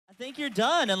think you're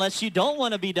done unless you don't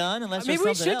want to be done, unless Maybe we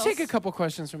there's something should else. take a couple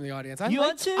questions from the audience. You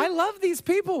want to? I love these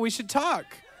people. We should talk.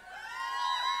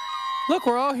 Look,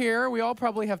 we're all here. We all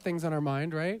probably have things on our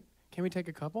mind, right? Can we take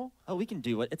a couple? Oh, we can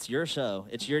do it. It's your show.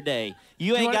 It's your day.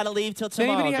 You ain't got to leave till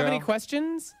tomorrow, Does anybody have girl. any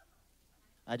questions?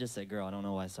 I just said girl. I don't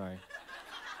know why. Sorry.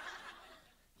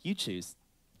 You choose.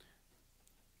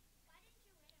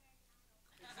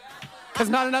 Because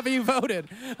not enough of you voted.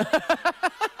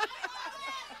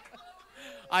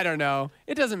 I don't know.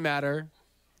 It doesn't matter.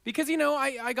 Because,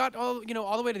 I got all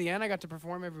the way to the end. I got to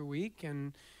perform every week.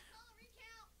 And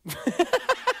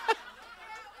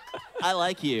I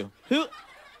like you.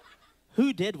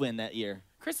 Who did win that year?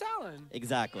 Chris Allen.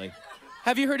 Exactly.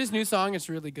 Have you heard his new song? It's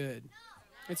really good.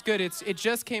 It's good. It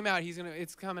just came out.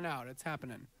 It's coming out. It's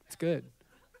happening. It's good.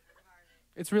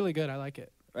 It's really good. I like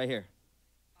it. Right here.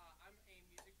 I'm a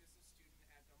music business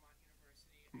student at Belmont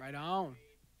University. Right on.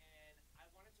 And I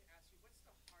wanted to ask you, what's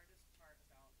the hardest part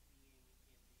about being in the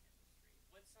industry?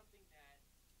 What's something that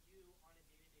you, on a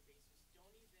day-to-day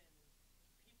basis,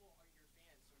 people are your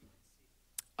fans don't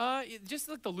even see?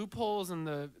 Just like the loopholes and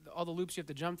all the loops you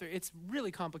have to jump through. It's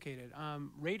really complicated.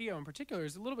 Radio in particular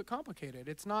is a little bit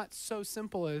complicated. It's not so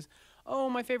simple as, oh,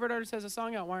 my favorite artist has a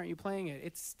song out. Why aren't you playing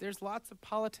it? There's lots of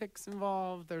politics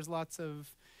involved. There's lots of,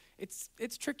 it's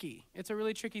tricky. It's a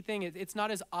really tricky thing. It's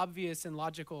not as obvious and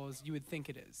logical as you would think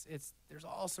it is. There's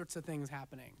all sorts of things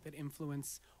happening that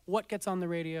influence what gets on the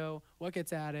radio, what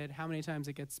gets added, how many times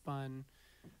it gets spun,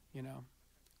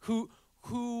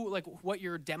 who, like, what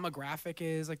your demographic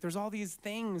is. Like, there's all these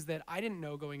things that I didn't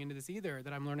know going into this either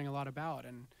that I'm learning a lot about,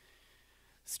 and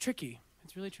it's tricky.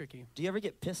 It's really tricky. Do you ever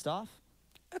get pissed off?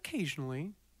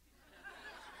 Occasionally.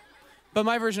 But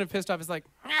my version of pissed off is like,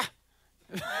 ah!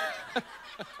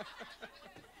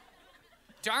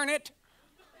 Darn it!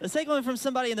 Let's take one from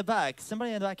somebody in the back.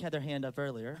 Somebody in the back had their hand up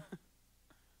earlier.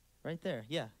 Right there.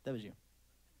 Yeah, that was you.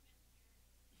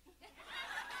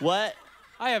 What?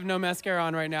 I have no mascara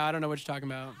on right now. I don't know what you're talking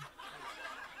about.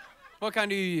 What kind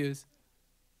do you use?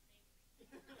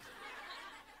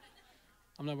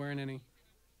 I'm not wearing any.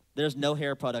 There's no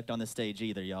hair product on the stage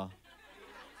either, y'all.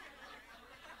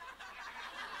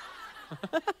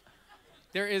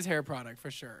 There is hair product for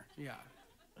sure. Yeah.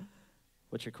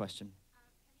 What's your question? Have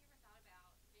you ever thought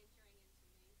about venturing into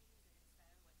movies, and if so, what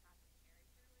type of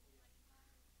character would you like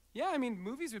to play? Yeah, I mean,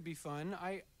 movies would be fun.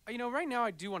 Right now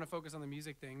I do want to focus on the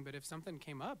music thing, but if something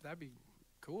came up, that'd be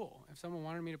cool. If someone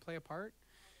wanted me to play a part,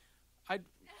 I'd...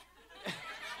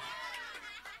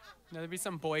 No, there'd be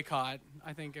some boycott,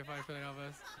 I think, if I play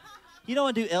Elvis. You don't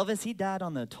want to do Elvis? He died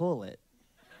on the toilet.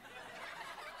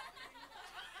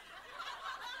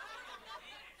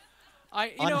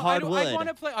 I'd want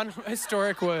to play on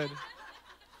historic wood.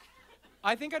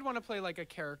 I think I'd want to play like a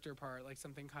character part, like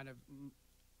something kind of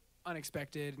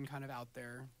unexpected and kind of out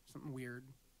there, something weird.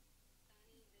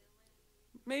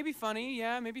 Maybe funny,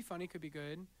 yeah. Maybe funny could be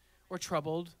good, or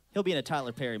troubled. He'll be in a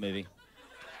Tyler Perry movie.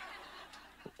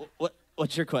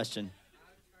 What's your question?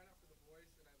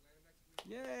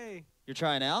 Yay! You're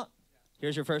trying out?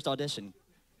 Here's your first audition.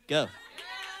 Go.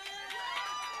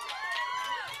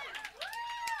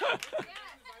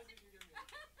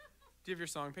 Do you have your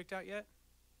song picked out yet?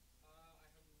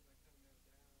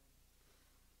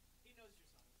 He knows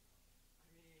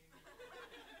your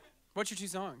songs. What's your two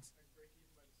songs?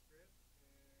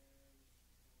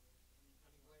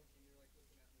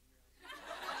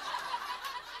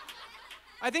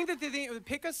 I think that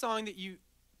pick a song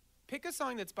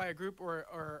that's by a group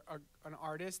or an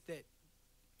artist that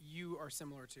you are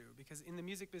similar to, because in the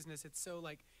music business it's so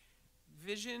like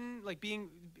vision, like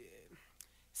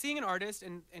seeing an artist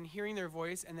and hearing their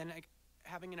voice and then like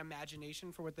having an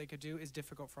imagination for what they could do is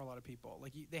difficult for a lot of people.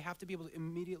 Like they have to be able to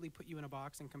immediately put you in a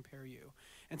box and compare you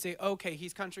and say, okay,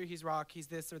 he's country, he's rock, he's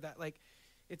this or that. Like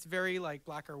it's very like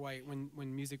black or white when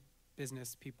music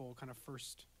business people kind of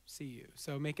first see you.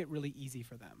 So make it really easy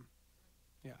for them.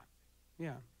 Yeah.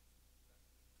 Yeah.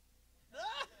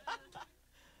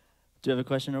 Do you have a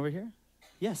question over here?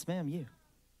 Yes, ma'am, you.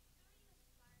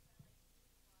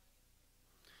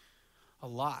 A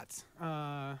lot.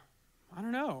 I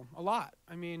don't know. A lot.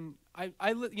 I mean,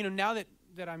 now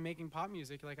that I'm making pop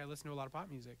music, like I listen to a lot of pop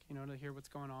music, to hear what's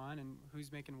going on and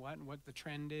who's making what and what the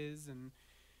trend is. And,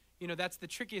 that's the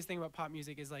trickiest thing about pop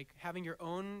music is like having your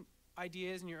own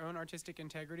ideas and your own artistic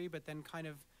integrity, but then kind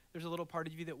of there's a little part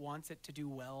of you that wants it to do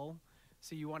well.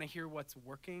 So you want to hear what's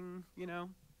working,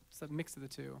 It's a mix of the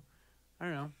two. I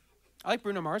don't know. I like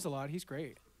Bruno Mars a lot. He's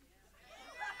great.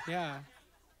 Yeah.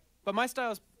 But my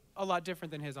style's a lot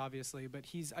different than his, obviously. But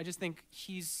I just think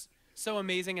he's so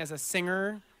amazing as a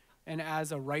singer and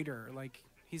as a writer. Like,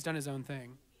 he's done his own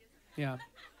thing. Yeah.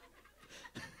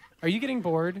 Are you getting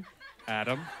bored?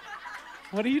 Adam.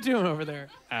 What are you doing over there?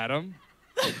 Adam.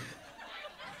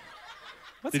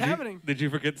 What's happening? Did you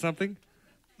forget something?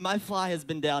 My fly has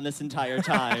been down this entire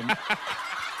time.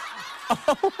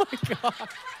 Oh my God.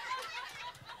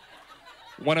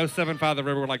 1075 The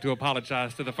River would like to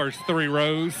apologize to the first 3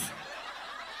 rows.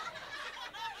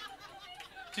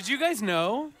 Did you guys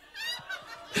know?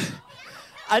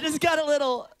 I just got a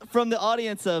little from the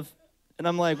audience of, and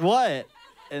I'm like, what?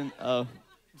 And oh.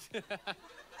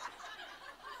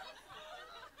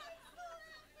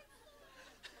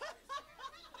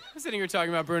 I'm sitting here talking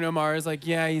about Bruno Mars, like,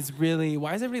 yeah, he's really.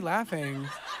 Why is everybody laughing?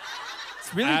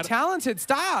 He's really talented.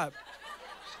 Stop.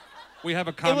 We have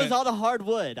a It comment. was all the hard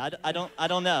wood. I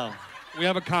don't know. We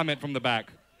have a comment from the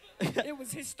back. It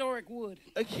was historic wood.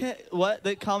 Okay, what?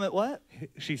 The comment what?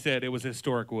 She said it was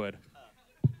historic wood.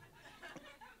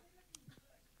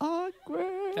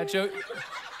 Awkward.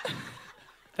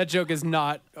 That joke is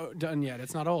not done yet.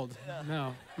 It's not old.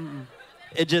 No.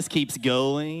 It just keeps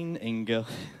going and go.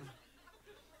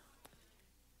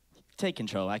 Take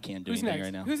control. I can't do Who's anything next?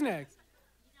 right now. Who's next?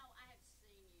 You know, I have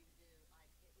seen you do like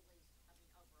at least, over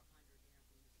 100 interviews,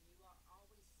 and you are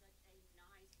always such a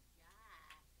nice guy.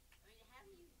 I mean, how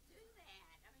do you do that?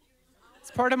 I mean, you're just always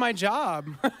It's part of my job.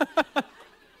 like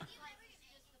it's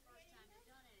just the first time you've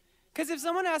done it. Because if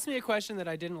someone asked me a question that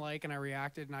I didn't like and I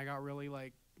reacted and I got really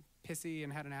like pissy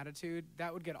and had an attitude,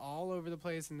 that would get all over the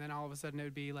place, and then all of a sudden it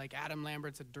would be like Adam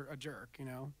Lambert's a jerk, you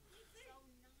know?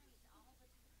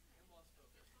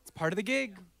 It's part of the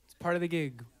gig. It's part of the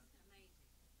gig.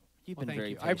 You've Well, been thank very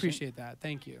you. patient. I appreciate that.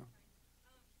 Thank you.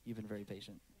 You've been very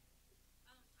patient.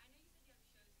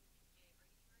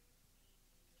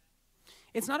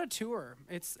 It's not a tour.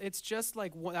 It's just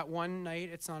like that one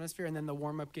night at Sonosphere and then the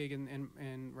warm-up gig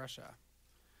in Russia.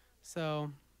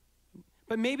 So,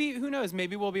 but maybe, who knows,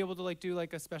 maybe we'll be able to like do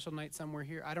like a special night somewhere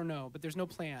here. I don't know, but there's no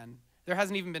plan. There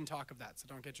hasn't even been talk of that, so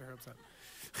don't get your hopes up.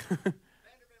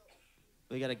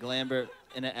 We got a Lambert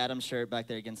in an Adam shirt back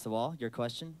there against the wall. Your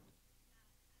question?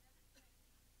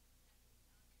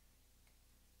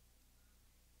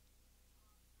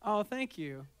 Oh, thank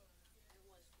you.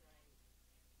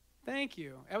 Thank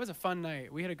you. That was a fun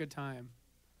night. We had a good time.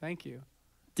 Thank you.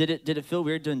 Did it feel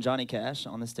weird doing Johnny Cash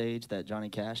on the stage? That Johnny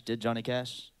Cash did Johnny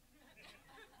Cash?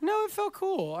 No, it felt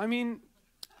cool. I mean,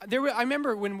 I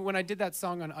remember when I did that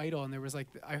song on Idol, and there was like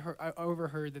I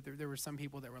overheard that there were some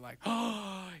people that were like,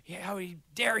 oh, yeah, how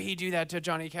dare he do that to a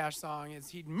Johnny Cash song?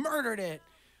 He murdered it.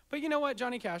 But you know what?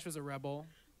 Johnny Cash was a rebel,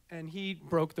 and he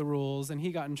broke the rules, and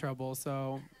he got in trouble.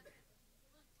 So,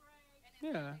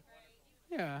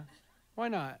 yeah, why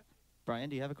not? Brian,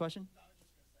 do you have a question?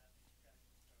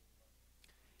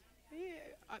 Yeah,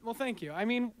 well, thank you. I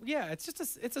mean, yeah,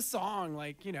 it's a song,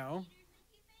 like, you know.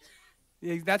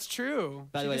 Yeah, that's true.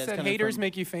 By the She way, just that's said coming haters from-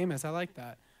 make you famous. I like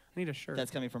that. I need a shirt. That's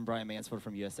coming from Brian Mansfield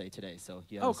from USA Today. So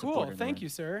you have Oh, a supporter cool. in the Thank room. you,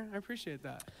 sir. I appreciate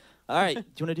that. All right.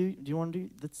 Do you want to do?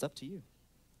 That's up to you.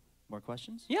 More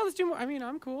questions? Yeah, let's do more. I mean,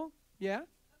 I'm cool. Yeah. I've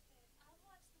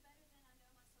watched the Better Than I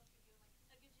Know Myself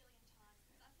video like a gajillion times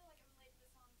because I feel like I relate to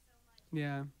the song so much.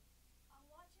 Yeah. I'll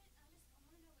watch it and I want to know what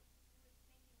you were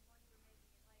thinking while you were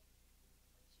making it.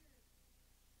 Like,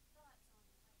 what's your thoughts on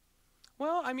it? Like,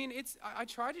 Well, I mean, I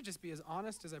try to just be as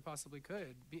honest as I possibly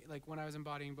could. Like when I was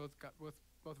embodying both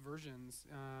versions.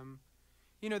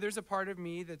 You know, there's a part of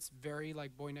me that's very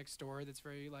like boy next door. That's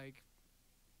very like,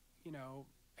 you know,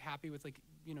 happy with like,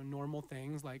 you know, normal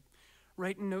things like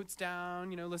writing notes down.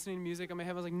 You know, listening to music. I might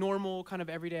have like normal kind of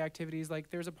everyday activities.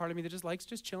 Like there's a part of me that just likes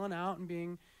just chilling out and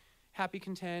being happy,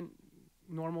 content,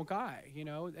 normal guy. You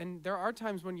know, and there are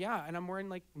times when and I'm wearing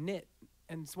like knit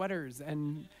and sweaters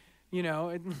and. You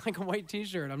know, like a white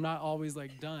T-shirt. I'm not always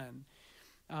like done,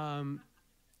 and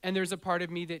there's a part of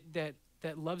me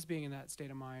that loves being in that state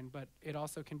of mind. But it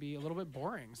also can be a little bit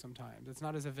boring sometimes. It's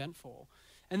not as eventful.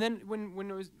 And then when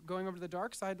it was going over to the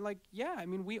dark side, like I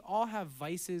mean, we all have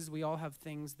vices. We all have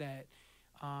things that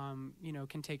you know,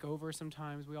 can take over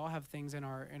sometimes. We all have things in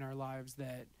our lives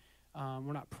that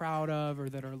we're not proud of or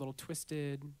that are a little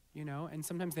twisted, you know, and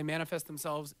sometimes they manifest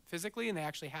themselves physically and they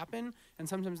actually happen, and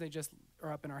sometimes they just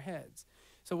are up in our heads.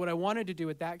 So what I wanted to do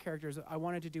with that character is I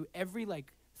wanted to do every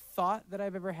like thought that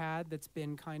I've ever had that's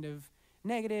been kind of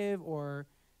negative or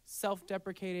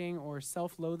self-deprecating or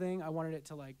self-loathing. I wanted it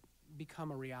to like become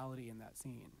a reality in that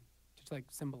scene, to like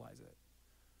symbolize it.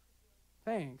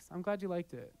 Thanks. I'm glad you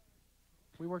liked it.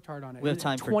 We worked hard on it. We have It was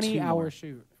time for 20 2 hour more.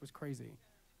 shoot. It was crazy.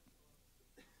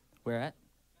 Where at?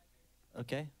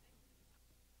 Okay.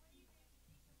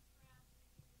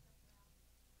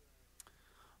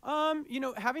 You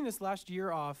know, having this last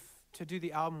year off to do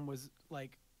the album was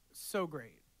like so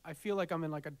great. I feel like I'm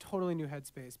in like a totally new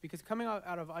headspace because coming out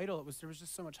of Idol, there was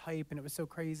just so much hype and it was so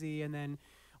crazy. And then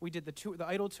we did the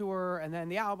Idol tour, and then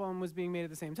the album was being made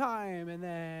at the same time, and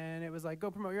then it was like,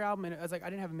 go promote your album, and I was like, I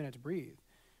didn't have a minute to breathe.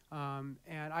 And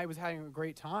I was having a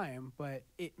great time, but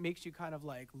it makes you kind of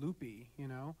like loopy, you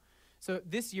know? So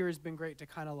this year has been great to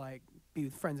kind of like be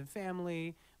with friends and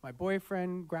family. My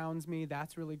boyfriend grounds me.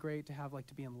 That's really great to have, like,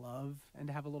 to be in love and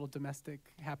to have a little domestic,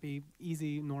 happy,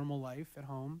 easy, normal life at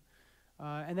home.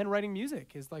 And then writing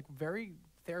music is like very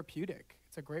therapeutic.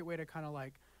 It's a great way to kind of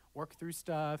like work through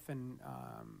stuff and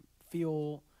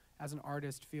feel, as an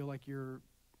artist, feel like you're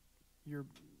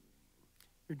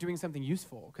doing something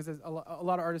useful. Because a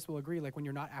lot of artists will agree, like when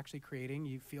you're not actually creating,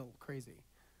 you feel crazy.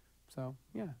 So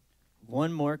yeah.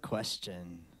 One more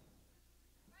question.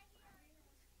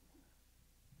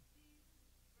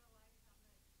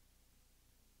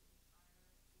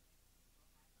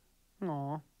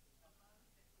 Aw.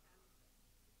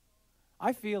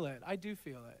 I feel it. I do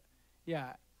feel it.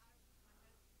 Yeah.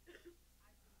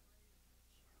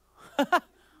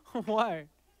 Why?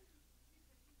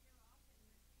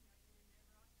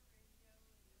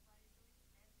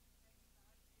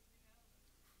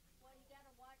 Well, you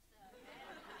gotta watch the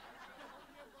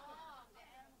your blog, the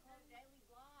Adam Cole Daily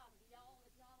blog. Y'all,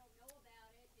 if y'all don't know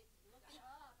about it, just look it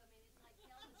up. I mean, it's like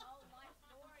telling his whole life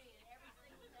story and every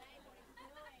single day what he's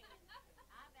doing. And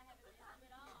I haven't missed him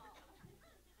at all.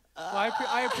 Well,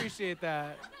 I appreciate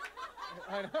that.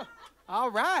 I know. All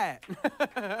right.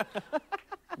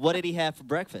 What did he have for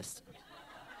breakfast?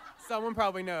 Someone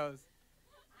probably knows.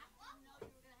 I didn't know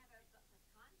you were gonna have a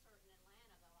concert in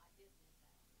Atlanta, though. I did miss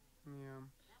that. Yeah.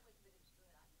 That was good.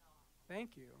 I saw.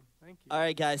 Thank you. Thank you. All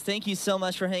right, guys, thank you so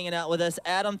much for hanging out with us.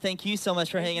 Adam, thank you so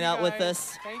much for Thank hanging you, out with guys.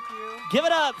 us. Thank you. Give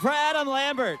it up for Adam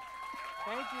Lambert.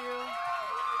 Thank you.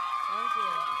 Thank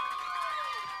you.